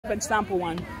And sample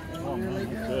one. Oh, really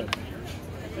good.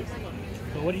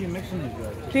 So what are you mixing these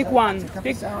with? Pick one.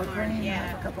 Pick sour cream,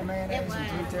 a cup of mayonnaise,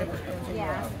 and 3 tablespoons of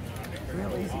water.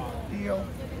 Real easy deal,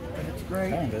 and it's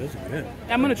great. Oh, this is good.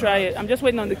 I'm gonna try it. I'm just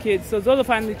waiting on the kids. So Zola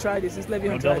finally tried this. It's Levy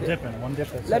on tried it. Dipping, one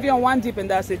dip. Levy on one dip and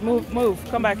that's it. Move.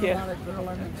 Come back here. A lot of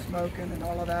grilling and smoking and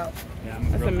all of that. Yeah,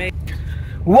 That's amazing.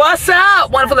 What's up,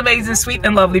 wonderful, amazing, sweet,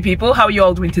 and lovely people? How are you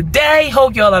all doing today?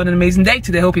 Hope you all having an amazing day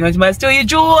today. Hope you guys might steal your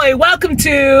joy. Welcome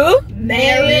to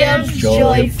Maryam's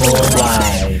Joyful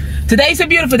Life. Today's a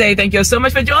beautiful day. Thank you so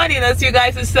much for joining us. You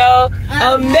guys are so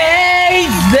amazing.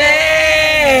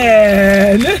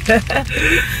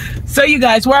 So you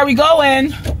guys, where are we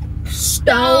going?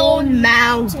 Stone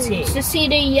Mountain to see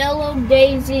the Yellow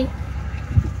Daisy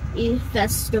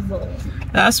Festival.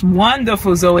 That's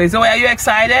wonderful, Zoe. Zoe, are you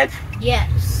excited?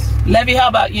 Yes. Levy, how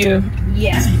about you?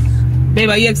 Yes. Babe,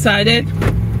 are you excited?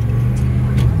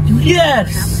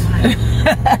 Yes.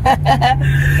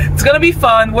 It's gonna be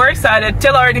fun. We're excited.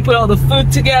 Till already put all the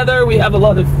food together. We have a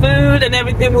lot of food and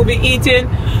everything we'll be eating.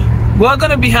 We're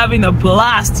gonna be having a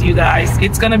blast, you guys.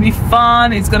 It's gonna be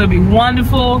fun. It's gonna be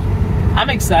wonderful.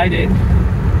 I'm excited.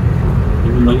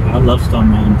 I love Stone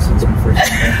Mountain since my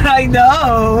first time. I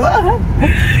know.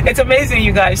 It's amazing,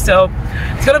 you guys. So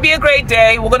it's gonna be a great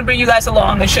day. We're gonna bring you guys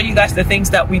along and show you guys the things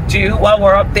that we do while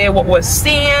we're up there, what we're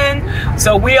seeing.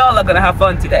 So we all are gonna have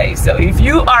fun today. So if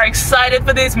you are excited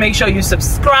for this, make sure you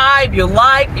subscribe, you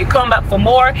like, you come back for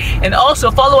more, and also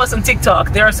follow us on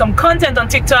TikTok. There are some content on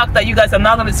TikTok that you guys are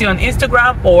not gonna see on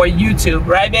Instagram or YouTube,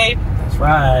 right, babe? That's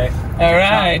right. All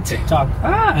right. TikTok.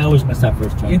 I always miss that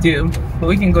first turn. You do, but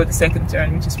we can go the second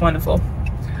turn, which is wonderful.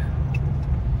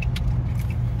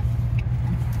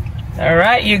 All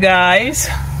right, you guys.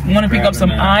 I'm gonna pick up some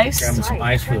ice. Grabbing some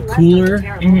ice for the cooler.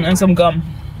 And some gum.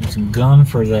 And some gum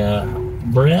for the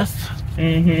breath.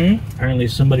 Apparently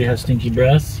somebody has stinky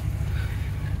breath.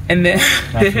 And then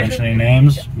Not to mention any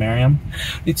names. Maryam.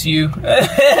 it's you.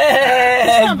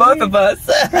 Both of us.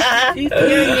 Your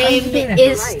name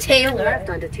is Taylor.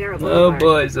 Oh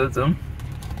boy, it's awesome.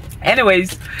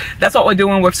 Anyways, that's what we're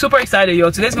doing. We're super excited, yo.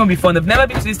 Today's gonna be fun. I've never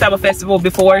been to this type of festival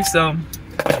before, so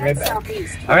right back.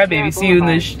 All right, baby. See you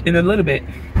in a little bit.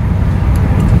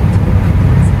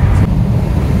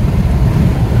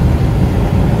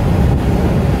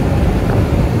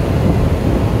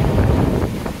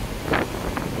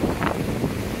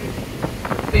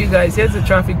 So you guys, here's the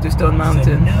traffic to Stone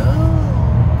Mountain.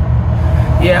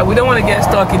 Yeah, we don't want to get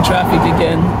stuck in traffic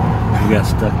again. We got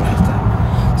stuck last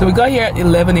time. So we got here at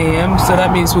 11 a.m. So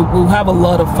that means we'll have a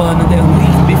lot of fun and then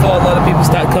leave before a lot of people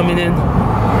start coming in.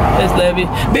 There's Levy.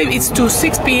 Baby, it's till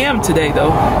 6 p.m. today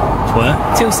though.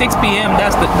 What? Till 6 p.m.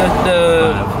 That's the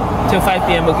till 5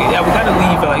 p.m. Okay, yeah, we gotta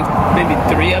leave like maybe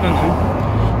 3. I don't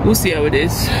know. We'll see how it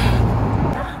is.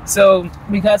 So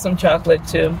we got some chocolate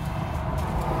too.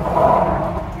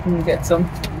 Let me get some.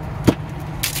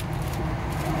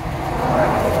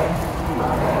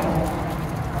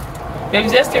 Baby,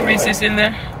 is there still Reese's in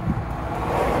there?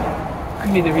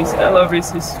 Give me the Reese's. I love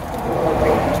Reese's.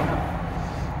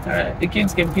 Alright, the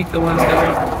kids can pick the ones that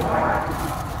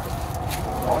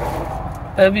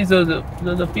are. These are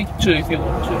the pick 2 if you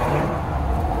want to.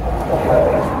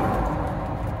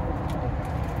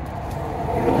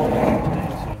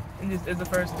 And this is the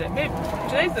first day. Maybe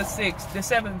today's the 6th, the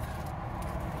 7th.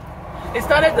 It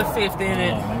started the 5th, didn't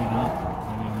it? Maybe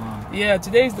not. Yeah,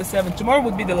 today's the 7th. Tomorrow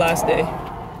would be the last day.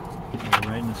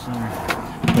 Right in the center.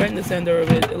 Right in the center of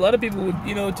it. A lot of people would,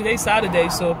 you know, today's Saturday,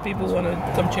 so people want to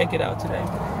come check it out today.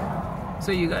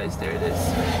 So you guys, there it is.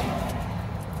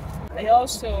 I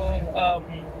also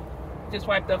just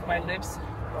wiped off my lips.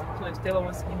 So if Taylor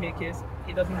wants to give me a kiss,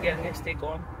 he doesn't get lipstick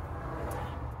on.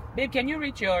 Babe, can you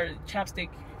reach your chapstick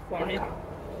for me?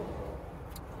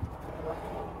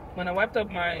 When I wiped up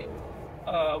my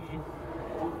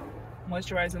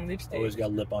moisturizing lipstick. Always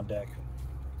got lip on deck.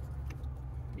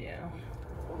 Yeah.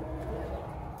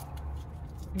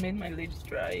 Made my lips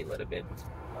dry a little bit.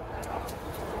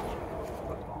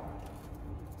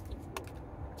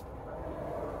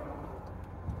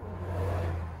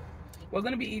 We're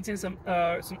gonna be eating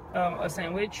a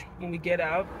sandwich when we get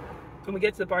out. When we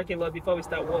get to the parking lot before we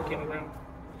start walking around.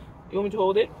 You want me to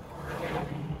hold it?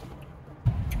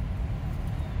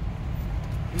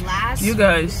 You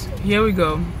guys, here we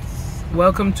go.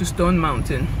 Welcome to Stone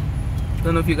Mountain.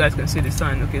 Don't know if you guys can see the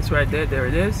sign. Okay, it's right there. There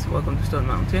it is. Welcome to Stone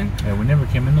Mountain. Yeah, we never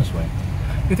came in this way.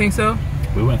 You think so?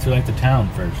 We went through like the town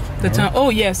first. The town? Oh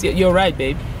yes, you're right,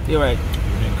 babe. You're right.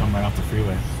 We didn't come right off the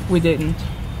freeway. We didn't.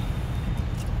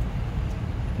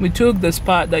 We took the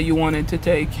spot that you wanted to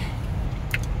take.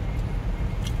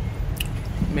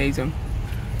 Amazing.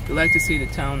 You like to see the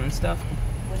town and stuff.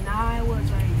 when I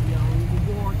was a young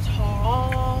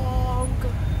warthog.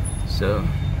 So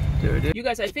there it is. You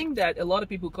guys, I think that a lot of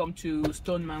people come to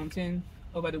Stone Mountain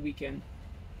over the weekend.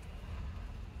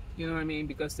 You know what I mean?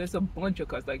 Because there's a bunch of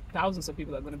cars, like thousands of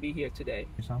people are going to be here today.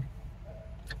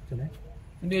 Today?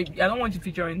 I don't want you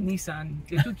featuring Nissan.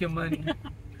 They took your money.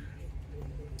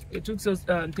 It took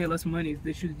Taylor's money.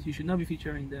 You should not be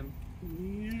featuring them.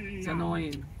 It's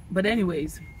annoying. But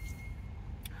anyways,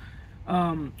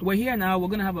 we're here now. We're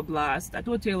gonna have a blast. I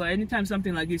told Taylor, anytime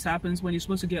something like this happens, when you're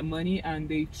supposed to get money and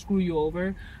they screw you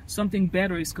over, something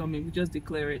better is coming. We just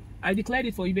declare it. I declared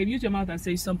it for you, baby. Use your mouth and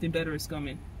say something better is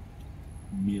coming.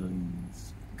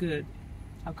 Millions. Good.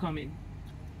 Are coming.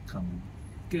 Coming.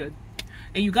 Good.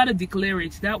 And you gotta declare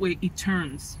it. That way it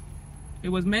turns. It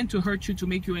was meant to hurt you, to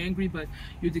make you angry, but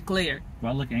you declare. Do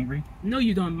I look angry? No,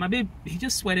 you don't. My babe, he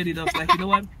just sweated it up. Like, you know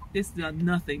what? This is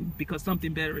nothing, because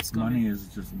something better is coming. Money is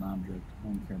just an object. I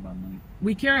don't care about money.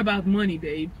 We care about money,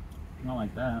 babe. Not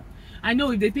like that. I know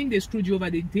if they think they screwed you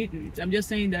over, they didn't. I'm just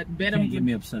saying that better. You can't get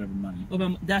me upset over money.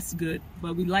 That's good,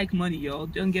 but we like money, y'all.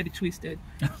 Don't get it twisted.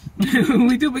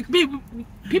 We do.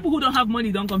 People who don't have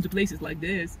money don't come to places like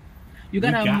this. You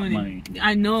gotta have money.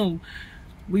 I know.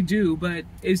 We do, but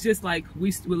it's just like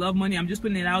we love money. I'm just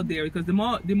putting it out there because the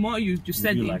more you just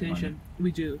set the intention,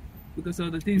 we do, because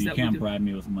of the things that we do. You can't bribe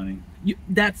me with money.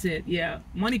 That's it. Yeah,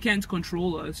 money can't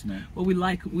control us, no. But we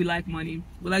like money.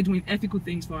 We like doing ethical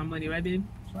things for our money, right, babe?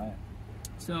 That's right.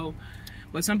 So,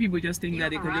 but some people just think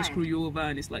that they can just screw you over,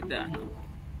 and it's like that. No.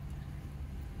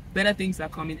 Better things are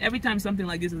coming. Every time something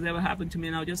like this has ever happened to me,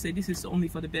 and I'll just say this is only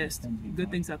for the best. Good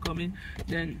things are coming.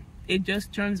 Then it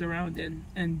just turns around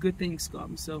and good things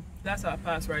come. So that's our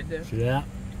pass right there. See that?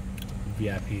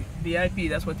 VIP. VIP,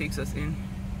 that's what takes us in.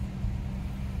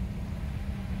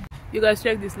 You guys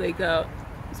check this lake out.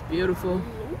 It's beautiful.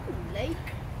 Ooh, lake.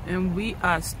 And we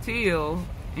are still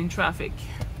in traffic.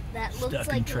 That looks Stuck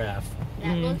like in traffic.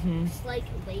 That looks like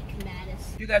Lake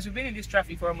Madison. You guys, we've been in this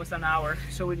traffic for almost an hour,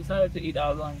 so we decided to eat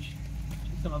our lunch.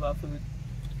 Some of our food.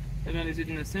 Everyone is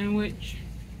eating a sandwich.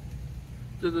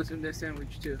 Lulu's in their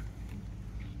sandwich too.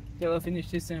 Taylor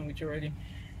finished his sandwich already.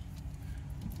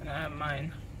 And I have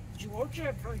mine.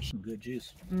 Georgia version. Good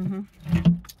juice.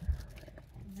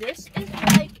 This is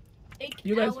like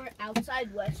our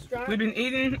outside restaurant. We've been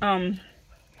eating,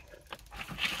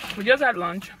 we just had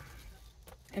lunch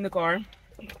in the car.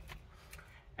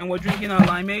 And we're drinking our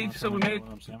limeade. So we made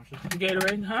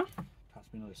Gatorade, huh? Pass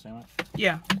me another sandwich.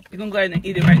 Yeah. You can go ahead and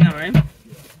eat it right now, right? Yeah.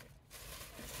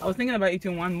 I was thinking about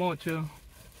eating one more too.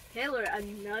 Taylor,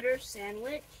 another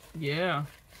sandwich? Yeah.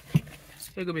 Here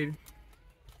you go, baby.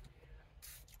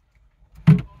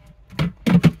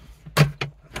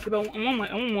 But I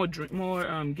want more drink, more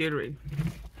Gatorade.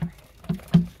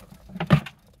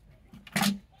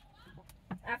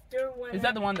 Is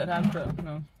that the one that has the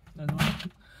no? That's the one.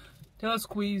 Taylor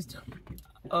squeezed.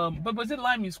 But was it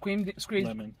lime you squeezed?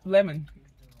 Lemon.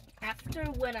 After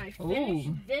when I finish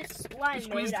this limeade,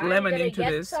 squeezed I'm lemon gonna into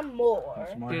get this. some more.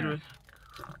 Gatorade.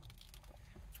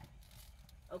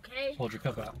 Okay. Hold your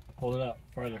cup out. Hold it up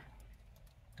farther.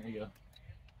 There you go.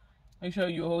 Make sure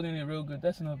you're holding it real good.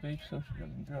 That's enough, babe, so she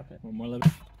doesn't drop it. One more lemon.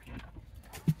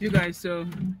 You guys, so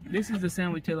this is the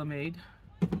sandwich Taylor made.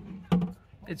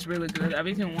 It's really good. I've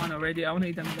eaten one already. I want to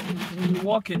eat another one. We're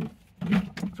walking,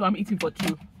 so I'm eating for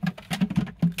two.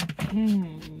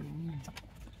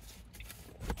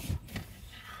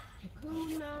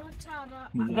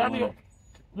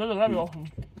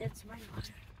 It's my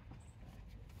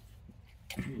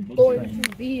going to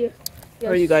be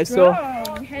Where are you guys? So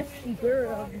hefty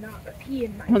girl, not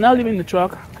peeing my we're now leaving the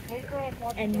truck,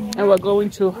 and we're going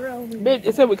to. Babe,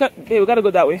 it said we can't. Babe, we gotta go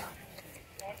that way.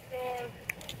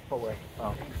 What way?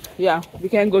 Oh. Yeah, we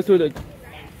can't go through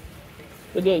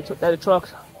the gate that the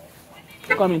truck's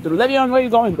coming through. Levion, where are you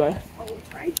going, guy?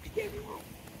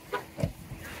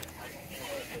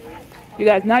 You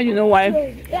guys, now you know why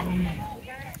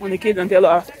when the kids and Taylor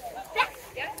are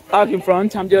out in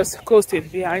front, I'm just coasting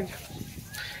behind.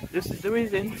 This is the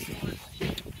reason.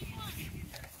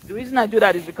 The reason I do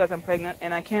that is because I'm pregnant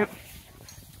and I can't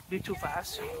be too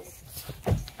fast.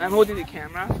 I'm holding the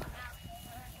camera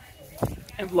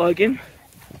and vlogging.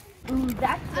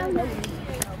 That's Mommy,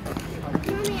 I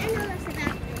know that's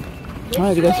about.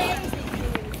 Alright, you guys.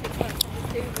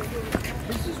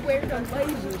 This is where the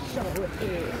laser show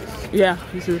is. Yeah,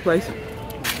 this is the place.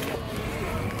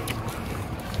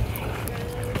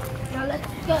 Now let's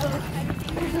go.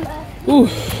 Ooh.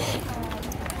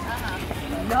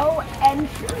 No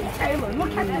entry. Taylor,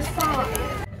 look at this sign.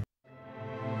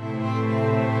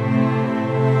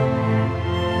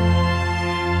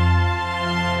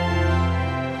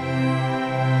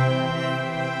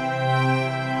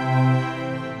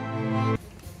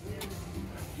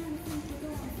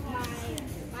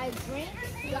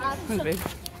 babe?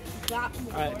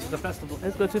 Alright, the festival.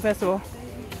 Let's go to the festival.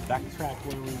 Backtrack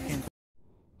where we came.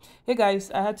 Hey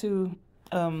guys, I had to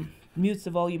mute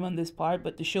the volume on this part,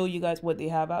 but to show you guys what they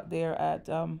have out there at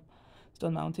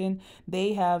Stone Mountain,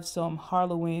 they have some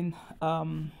Halloween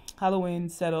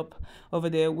setup over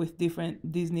there with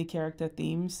different Disney character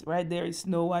themes. Right there is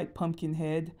Snow White,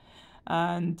 Pumpkinhead,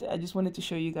 and I just wanted to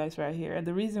show you guys right here. And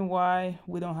the reason why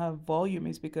we don't have volume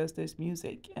is because there's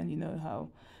music, and you know how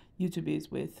YouTube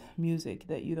is with music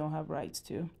that you don't have rights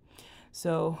to.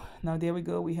 So now there we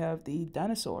go, we have the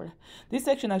dinosaur. This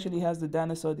section actually has the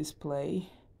dinosaur display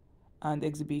and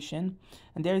exhibition,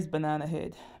 and there's Banana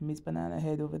Head, Miss Banana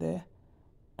Head over there.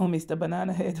 Oh, Mr.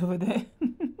 Banana Head over there.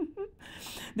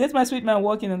 There's my sweet man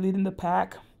walking and leading the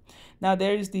pack. Now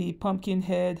there's the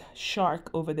Pumpkinhead shark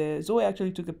over there. Zoe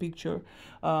actually took a picture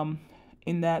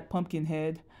in that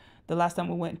Pumpkinhead the last time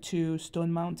we went to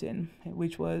Stone Mountain,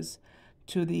 which was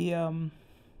to the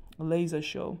laser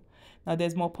show. Now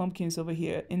there's more pumpkins over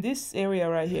here. In this area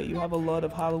right here, you have a lot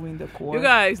of Halloween decor. You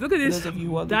guys, look at this those of you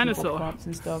who are dinosaur. looking for props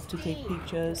and stuff to take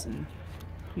pictures and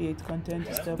create content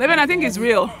and stuff. Baby, I think it's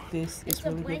real. This is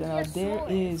really good. Now there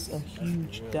is a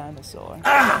huge dinosaur.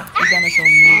 The dinosaur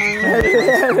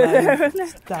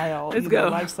moves style. Let's go.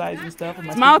 Life size and stuff. And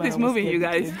His mouth is moving, you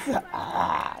guys.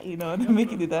 You know, they're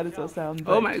making the dinosaur sound.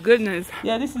 Oh my goodness.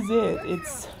 Yeah, this is it.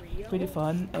 It's pretty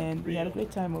fun, and we had a great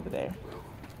time over there.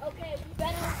 Okay, we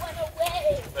better run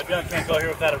away. Maybe I can't go here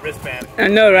without a wristband. I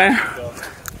know, right? So,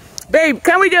 Babe,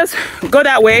 can we just go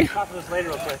that way? talk to this lady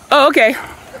real quick. Oh, okay.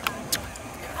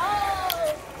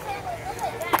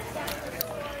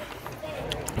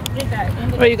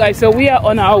 Well, you guys, so we are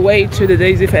on our way to the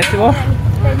Daisy Festival.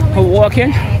 We're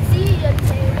walking.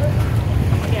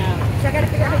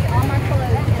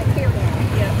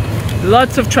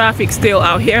 Lots of traffic still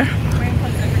out here.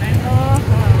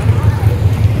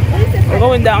 We're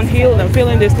going downhill and I'm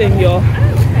feeling this thing, y'all.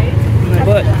 My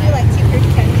butt.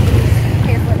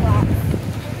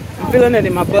 I'm feeling it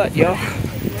in my butt, y'all.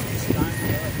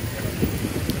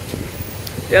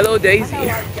 Hello, Daisy.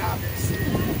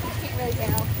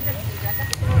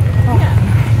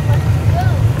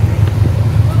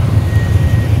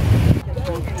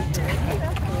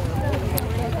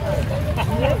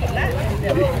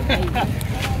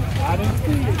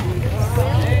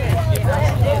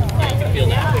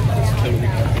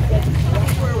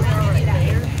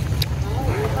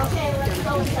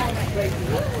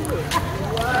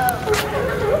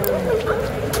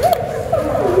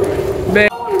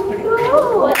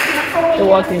 We're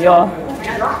walking, y'all.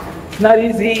 It's not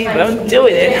easy, but I'm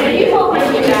doing it.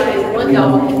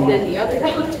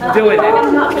 Doing it.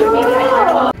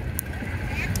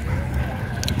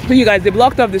 So you guys, they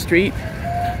blocked off the street,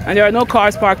 and there are no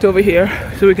cars parked over here,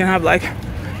 so we can have like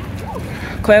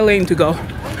clear lane to go.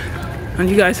 And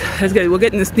you guys, let's get it. We're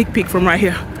getting a sneak peek from right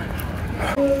here.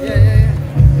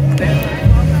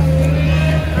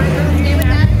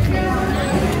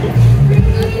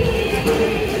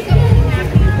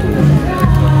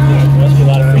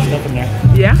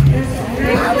 Yeah?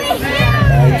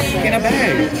 In a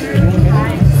bag.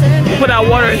 Put our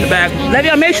water in the bag.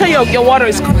 Levia, make sure your water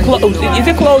is closed. Is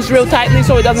it closed real tightly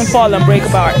so it doesn't fall and break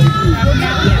apart?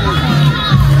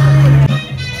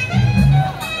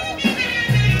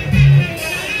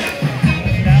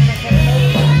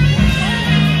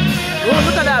 Oh,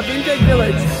 look at that vintage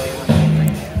village.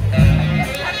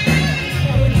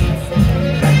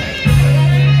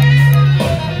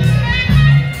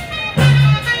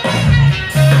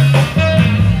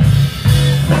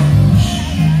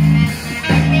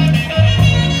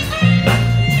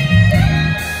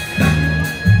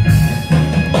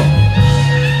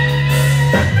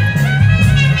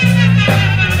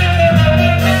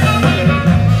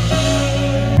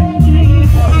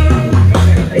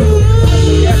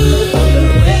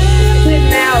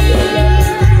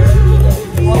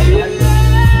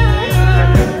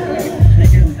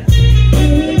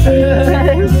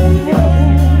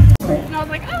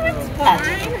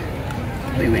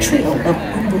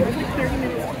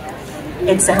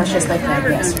 It sounds just like that,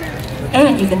 yes.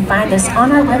 And you can find us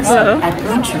on our website at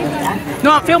boomtree.com.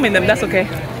 No, I'm filming them. That's okay.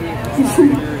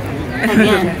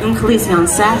 Again, Khaleesi on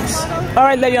sax. All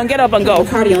right, Leon, get up and go.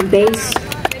 Cardi on bass.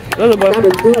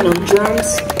 Robert Boone on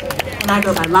drums. And I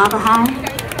go by Lava High.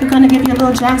 We're going to give you a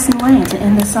little Jackson Wayne to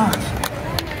end this off.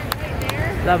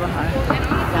 Lava High.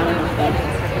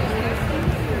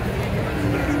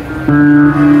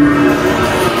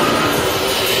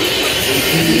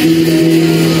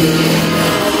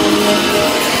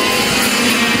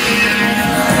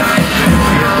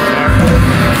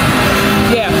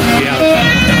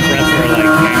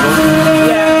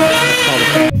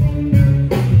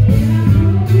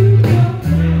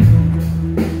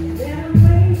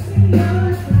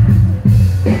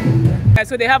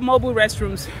 they have mobile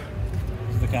restrooms.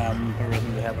 It's the kind of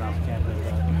tourism they have on campus.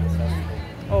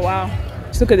 Oh wow.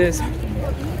 Just look at this.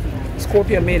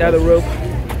 Scorpion made out of rope.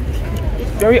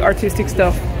 Very artistic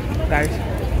stuff, guys.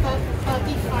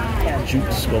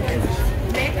 Jute sculptures.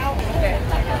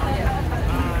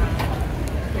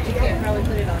 You can't probably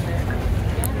put it on there.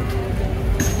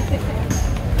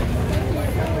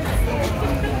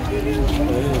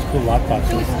 Those cool lock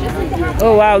boxes.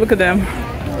 Oh wow, look at them.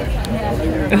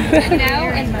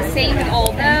 And same with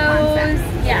all those.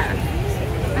 Yeah.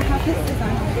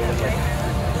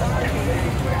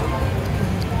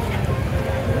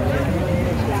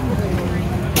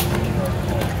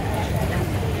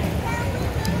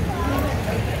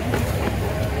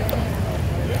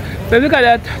 But look at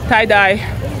that tie-dye.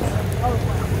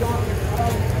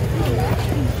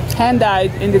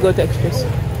 Hand-dyed indigo textures.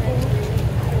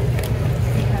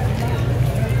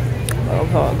 Love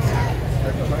hogs.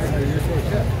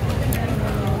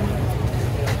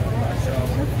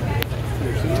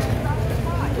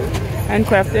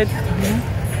 Handcrafted.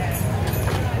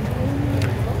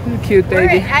 Cute We're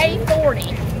baby. at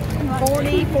 840.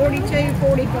 40, 42,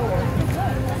 44.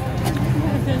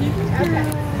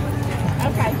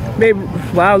 Okay. Babe,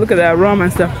 wow, look at that rum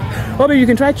and stuff. Oh, babe, you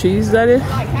can try cheese, is that it?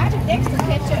 Like, how did Dexter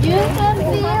catch up? You can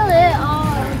feel it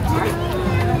all.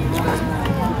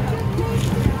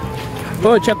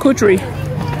 Oh, charcuterie.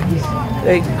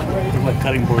 Like, Like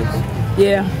cutting boards.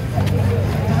 yeah.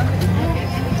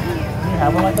 You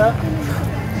have one like that?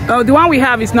 Oh, the one we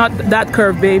have is not that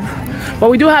curved, babe. But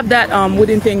we do have that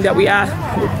wooden thing that we add.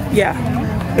 Yeah.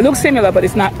 It looks similar, but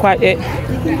it's not quite it.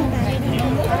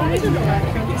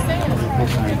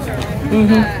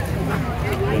 Mm-hmm.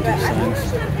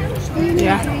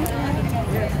 Yeah.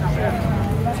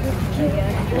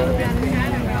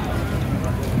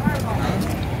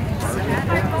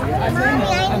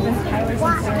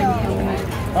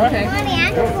 Okay. Mommy,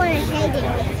 I just want to shake it.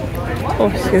 Oh,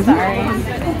 excuse me.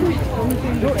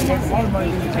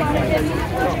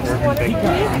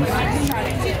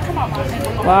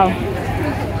 Wow.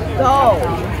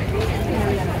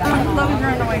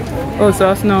 Oh,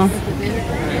 sauce, no.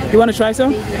 You want to try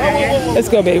some? Let's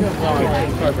go, babe.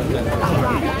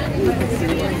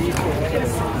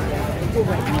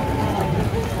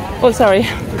 Oh, sorry.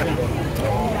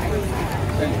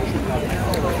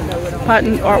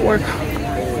 Patent artwork.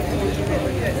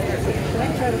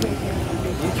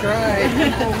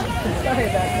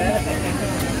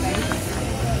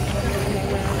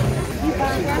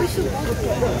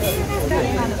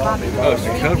 Oh, it's a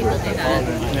cover.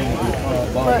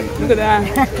 Look at that.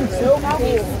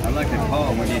 I like the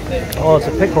palm. What do you think? Oh, it's a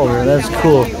pick holder. That's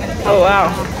cool. Oh,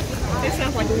 wow. It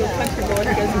sounds like a little country boy.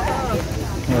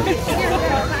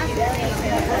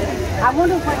 I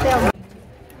wonder what they'll.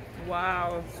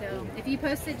 Wow. So if you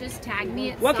post it, just tag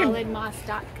me at What can-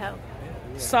 solidmoss.co.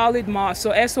 Solid moss.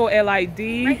 So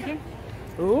SOLID. Right here.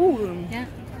 Ooh. Yeah.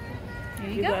 There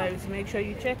you You go. guys make sure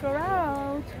you check her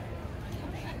out.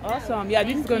 Awesome. Yeah,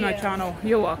 this is going on our channel.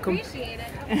 You're welcome. Appreciate it.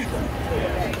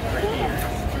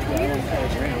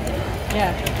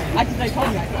 Yeah. I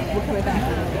told you, we're coming back.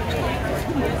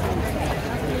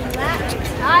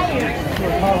 Tired.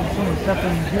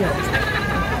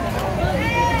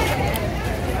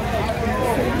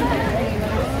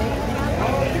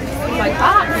 Like,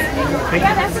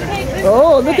 yeah, that's okay.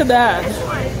 Oh, look at that.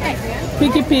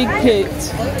 Picky Pig Pit.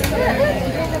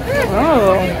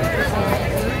 Oh.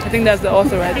 I think that's the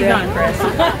author right there.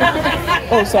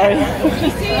 Oh, sorry.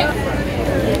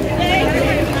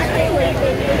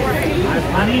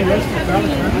 Honey, roasted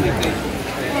garlic.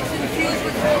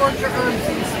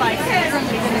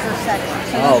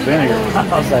 Oh, vinegar. I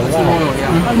was like, wow.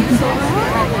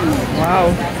 Wow.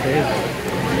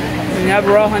 And you have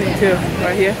raw honey too,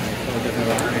 right here.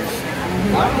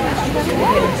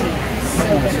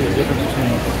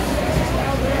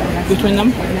 Between them?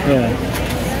 Yeah.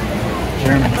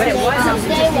 German.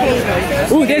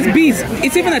 Ooh, there's bees.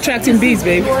 It's even attracting bees,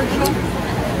 babe.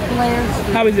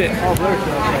 How is it?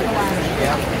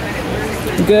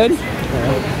 Good?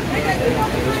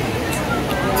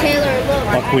 Taylor, look.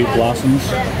 Buckwheat blossoms.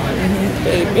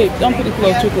 Hey, don't put it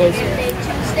close, too close.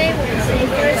 Stay with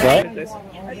us.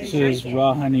 What? This is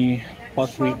raw honey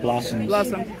buckwheat blossoms.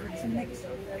 Blossom.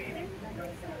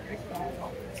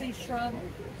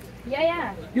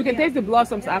 Yeah. You can taste the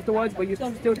blossoms afterwards, but you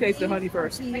still taste the honey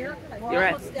first. You're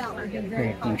right.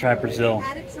 Okay, I'm gonna try Brazil.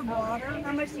 Add it to water.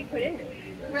 How much do you put in it?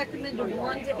 Recommend a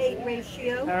 1-to-8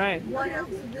 ratio. All right. 1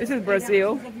 ounce of This is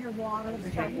Brazil. of your water.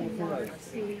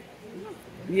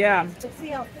 Yeah. See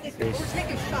how thick. Or take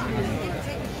a shot.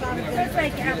 Take a shot of It's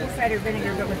like apple cider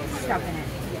vinegar, but with stuff in it.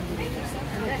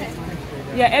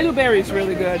 Yeah, elderberry is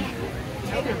really good.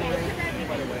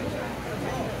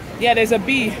 Yeah, there's a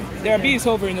bee. There are bees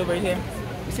hovering over here.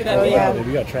 You see that? Oh bee? yeah,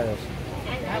 we gotta try this.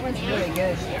 That one's really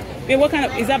good. Yeah, what kind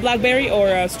of, is that blackberry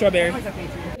or strawberry?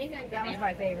 That one's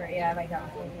my favorite. Yeah, I like that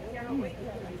one.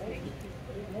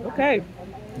 Okay.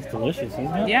 It's delicious, isn't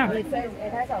it? Yeah. It says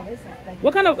it has all this.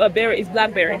 What kind of berry is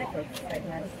blackberry?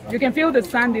 You can feel the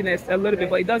sandiness a little bit,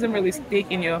 but it doesn't really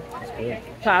stick in your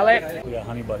palate. We got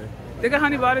honey butter. They got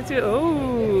honey butter too.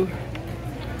 Ooh.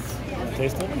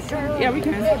 Taste it? Yeah, we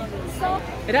can.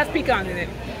 It has pecan in it.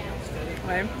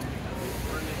 Right?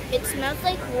 It smells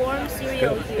like warm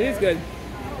cereal It here. is good.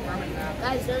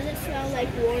 Guys, does it smell like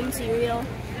warm cereal?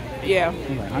 Yeah.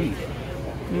 Honey.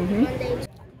 Monday.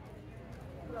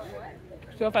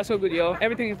 So far so good, yo.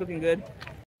 Everything is looking good.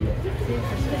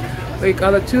 Lake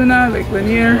Alatuna, Lake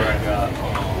Lanier,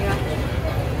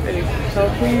 Lake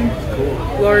Calhoun,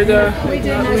 Florida, Lake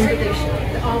Natalie,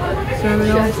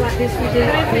 Seminole.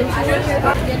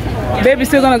 Baby's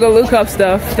still gonna go look up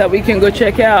stuff that we can go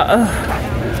check out. Ugh.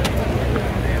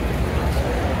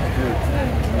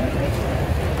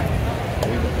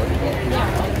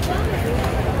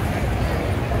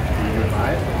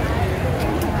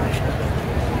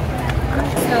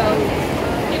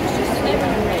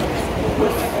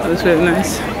 Oh, that's really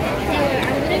nice.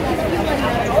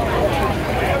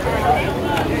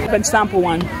 But sample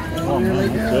one. Really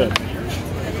good.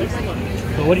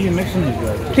 So what are you mixing these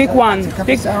with? Pick one. A cup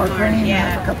Pick. of sour cream,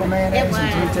 half a cup of mayonnaise,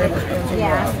 and 3 tablespoons of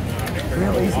water.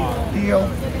 Real easy deal,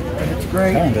 and it's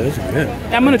great. Oh, that is good.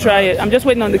 I'm gonna try it. I'm just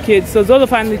waiting on the kids. So Zola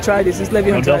finally tried this. It's Le'Veon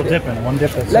No tried double it. dipping. One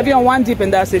dip. That's Le'Veon one dip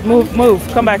and that's it. Move, move.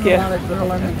 Come back A here. lot of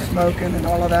grilling and smoking and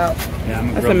all of that. Yeah, I'm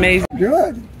That's grilling. amazing.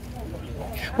 Good.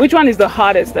 Which one is the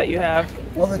hottest that you have?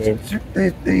 Well, the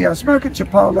smoking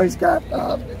Chipotle's got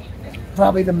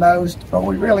probably the most, but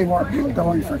we really weren't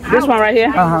going for This one right here?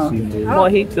 Uh-huh. More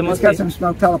heat, the It's most got heat. some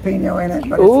smoked jalapeno in it,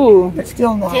 but Ooh. it's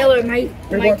still not. Taylor, We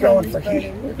weren't going for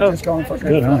heat. We're just going for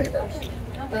good huh? flavors.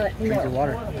 Drink your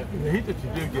water. The heat that you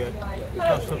do get, it's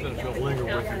not something that's going to linger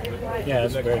with you. Yeah,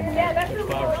 that's great. Next 5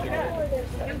 or 6 hours.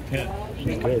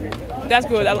 It's good. That's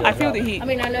good. I feel the heat, I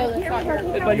mean, I know that's not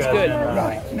perfect. but it's good.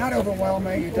 Right. Not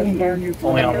overwhelming. It doesn't burn you.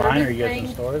 Only online, or you get some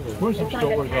stores? Or? There's some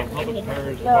stores on public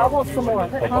fairs. No, I want some more.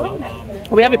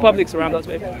 We have a Publix around us,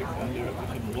 baby. In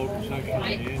the local section,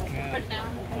 in the end cap.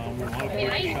 We're in a lot of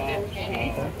different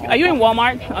shops. Are you in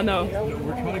Walmart? Oh no.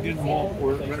 We're trying to get in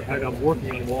Walmart. Matter of fact, I'm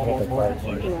working in Walmart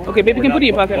marketplace. Okay, baby, can put it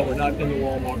in your But pocket. we're not in the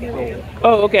Walmart store.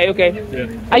 Oh, okay, okay.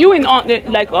 Yeah. Are you in on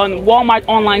like on Walmart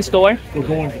online store? We're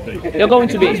going to be. You're going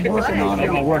to be.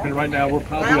 I'm not working right now. We're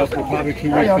probably 2 weeks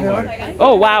away.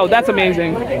 Oh wow, that's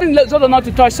amazing. Zola not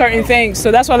to touch certain things,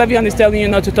 so that's why Le'Veon is telling you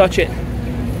not to touch it.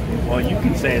 Well, you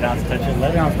can say not to touch it.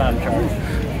 Le'Veon's not in charge.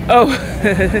 Oh.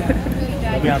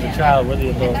 Le'Veon's a child. We're the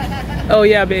adults. Oh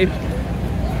yeah, babe.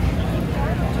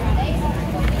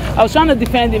 I was trying to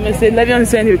defend him and say Le'Veon is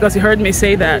saying it because he heard me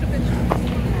say that.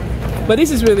 But this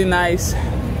is really nice.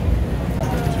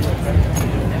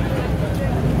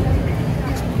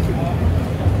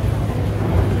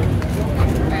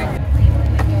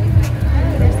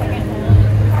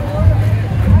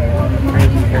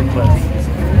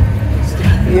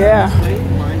 Yeah.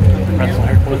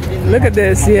 Look at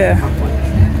this, yeah.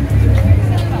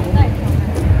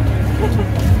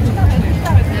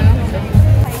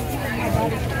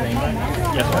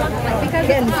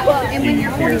 And when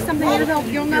you're 40-something years old,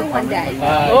 you'll know one day.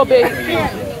 Oh, babe.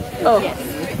 Oh.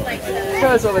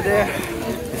 Car's over there.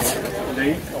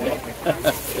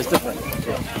 It's different.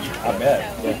 I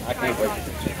bet. Yeah, I can't wait to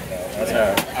do that.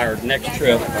 That's our next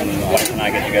trip, and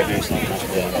I get to go do something.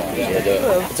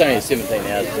 Yeah, it's only 17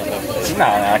 hours or something. No,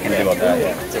 I can do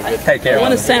that. Take care. I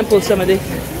want to sample some of this.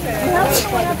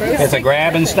 It's a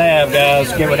grab and stab,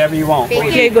 guys. Get whatever you want.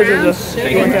 Okay, go to the.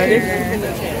 You want to try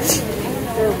this?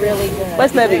 They're really good.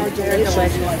 What's Levy?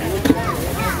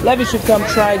 Levy should come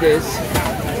try this.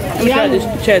 Let me try this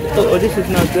chat. Oh, this is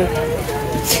not good.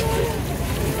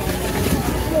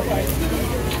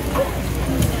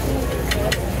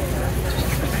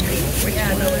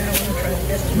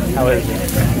 How is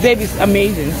it? Baby's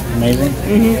amazing. Amazing?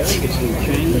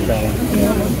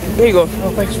 There you go.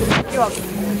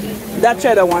 That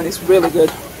cheddar one is really good.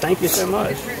 Thank you so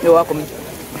much. You're welcome.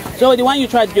 So the one you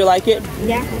tried, did you like it?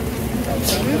 Yeah.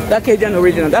 That Cajun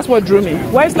original. That's what drew me.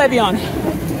 Where's Le'Veon?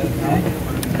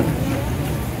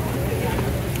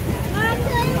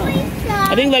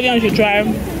 I think Le'Veon should try.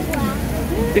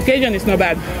 The Cajun is not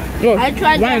bad. Oh, I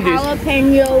tried the one of these.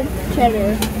 jalapeno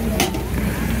cheddar.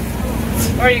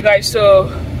 Alright you guys, so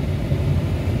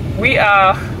we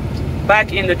are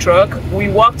back in the truck. We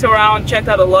walked around, checked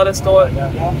out a lot of stores.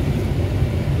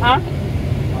 Huh?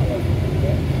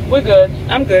 We're good.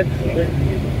 I'm good.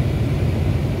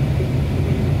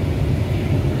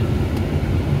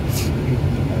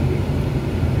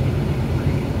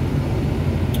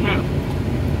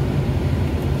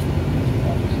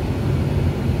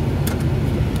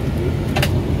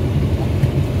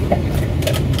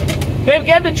 Babe,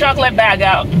 get the chocolate bag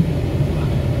out.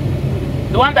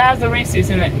 The one that has the Reese's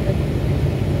in it.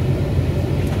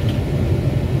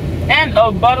 And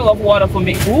a bottle of water for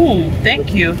me. Ooh,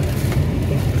 thank you.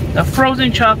 The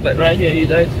frozen chocolate right here, you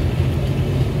guys.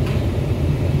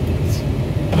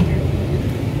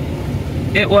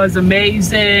 It was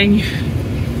amazing.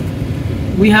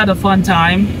 We had a fun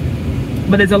time,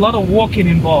 but there's a lot of walking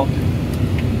involved.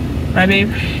 Right, babe?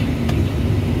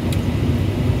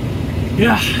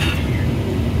 Yeah.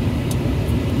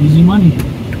 Easy money.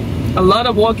 A lot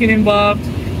of walking involved.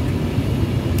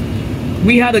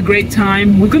 We had a great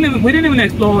time. We didn't even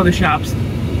explore all the shops.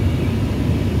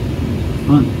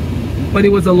 Fun. But it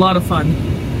was a lot of fun.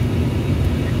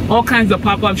 All kinds of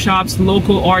pop-up shops,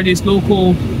 local artists,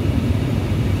 local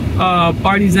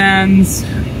artisans,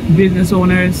 business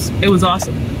owners. It was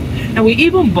awesome. And we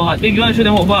even bought, if you want to show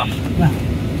them what we bought? Yeah.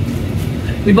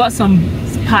 We bought some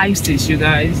spices, you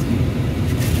guys.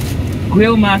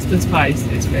 Grill Master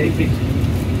spices, baby.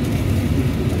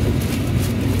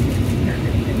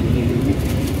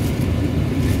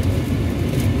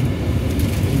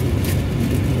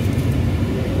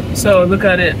 So look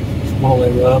at it.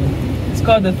 Chipotle rub. It's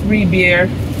called the 3 Beer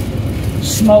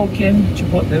Smoking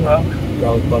Chipotle Rub.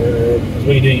 Garlic butter. That's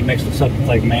what you do. You mix this up with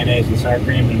like mayonnaise and sour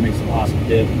cream, and it makes an awesome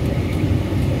dip.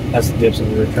 That's the dips that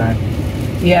we were trying.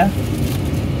 Yeah.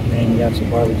 And you got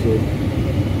some barbecue.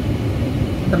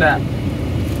 Look at that.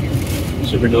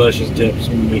 Super delicious dips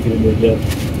when you make it into a dip.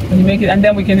 When you make it, and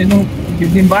then we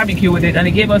can barbecue with it. And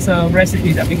it gave us a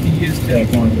recipe that we can use Yeah, to.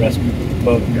 if you want the recipe,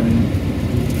 both.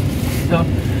 So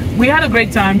we had a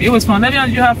great time. It was fun. Maryam,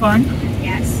 did you have fun?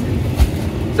 Yes.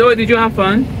 Zoe, did you have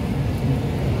fun?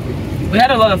 We had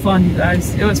a lot of fun, you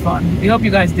guys. It was fun. We hope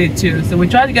you guys did too. So we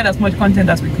tried to get as much content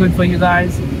as we could for you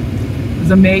guys. It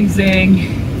was amazing.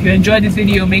 If you enjoyed this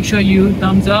video, make sure you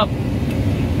thumbs up,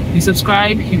 you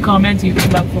subscribe, you comment, you come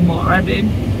back for more. Right, babe?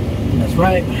 That's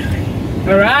right.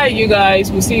 All right, you guys.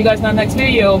 We'll see you guys in the next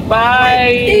video.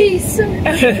 Bye. Peace.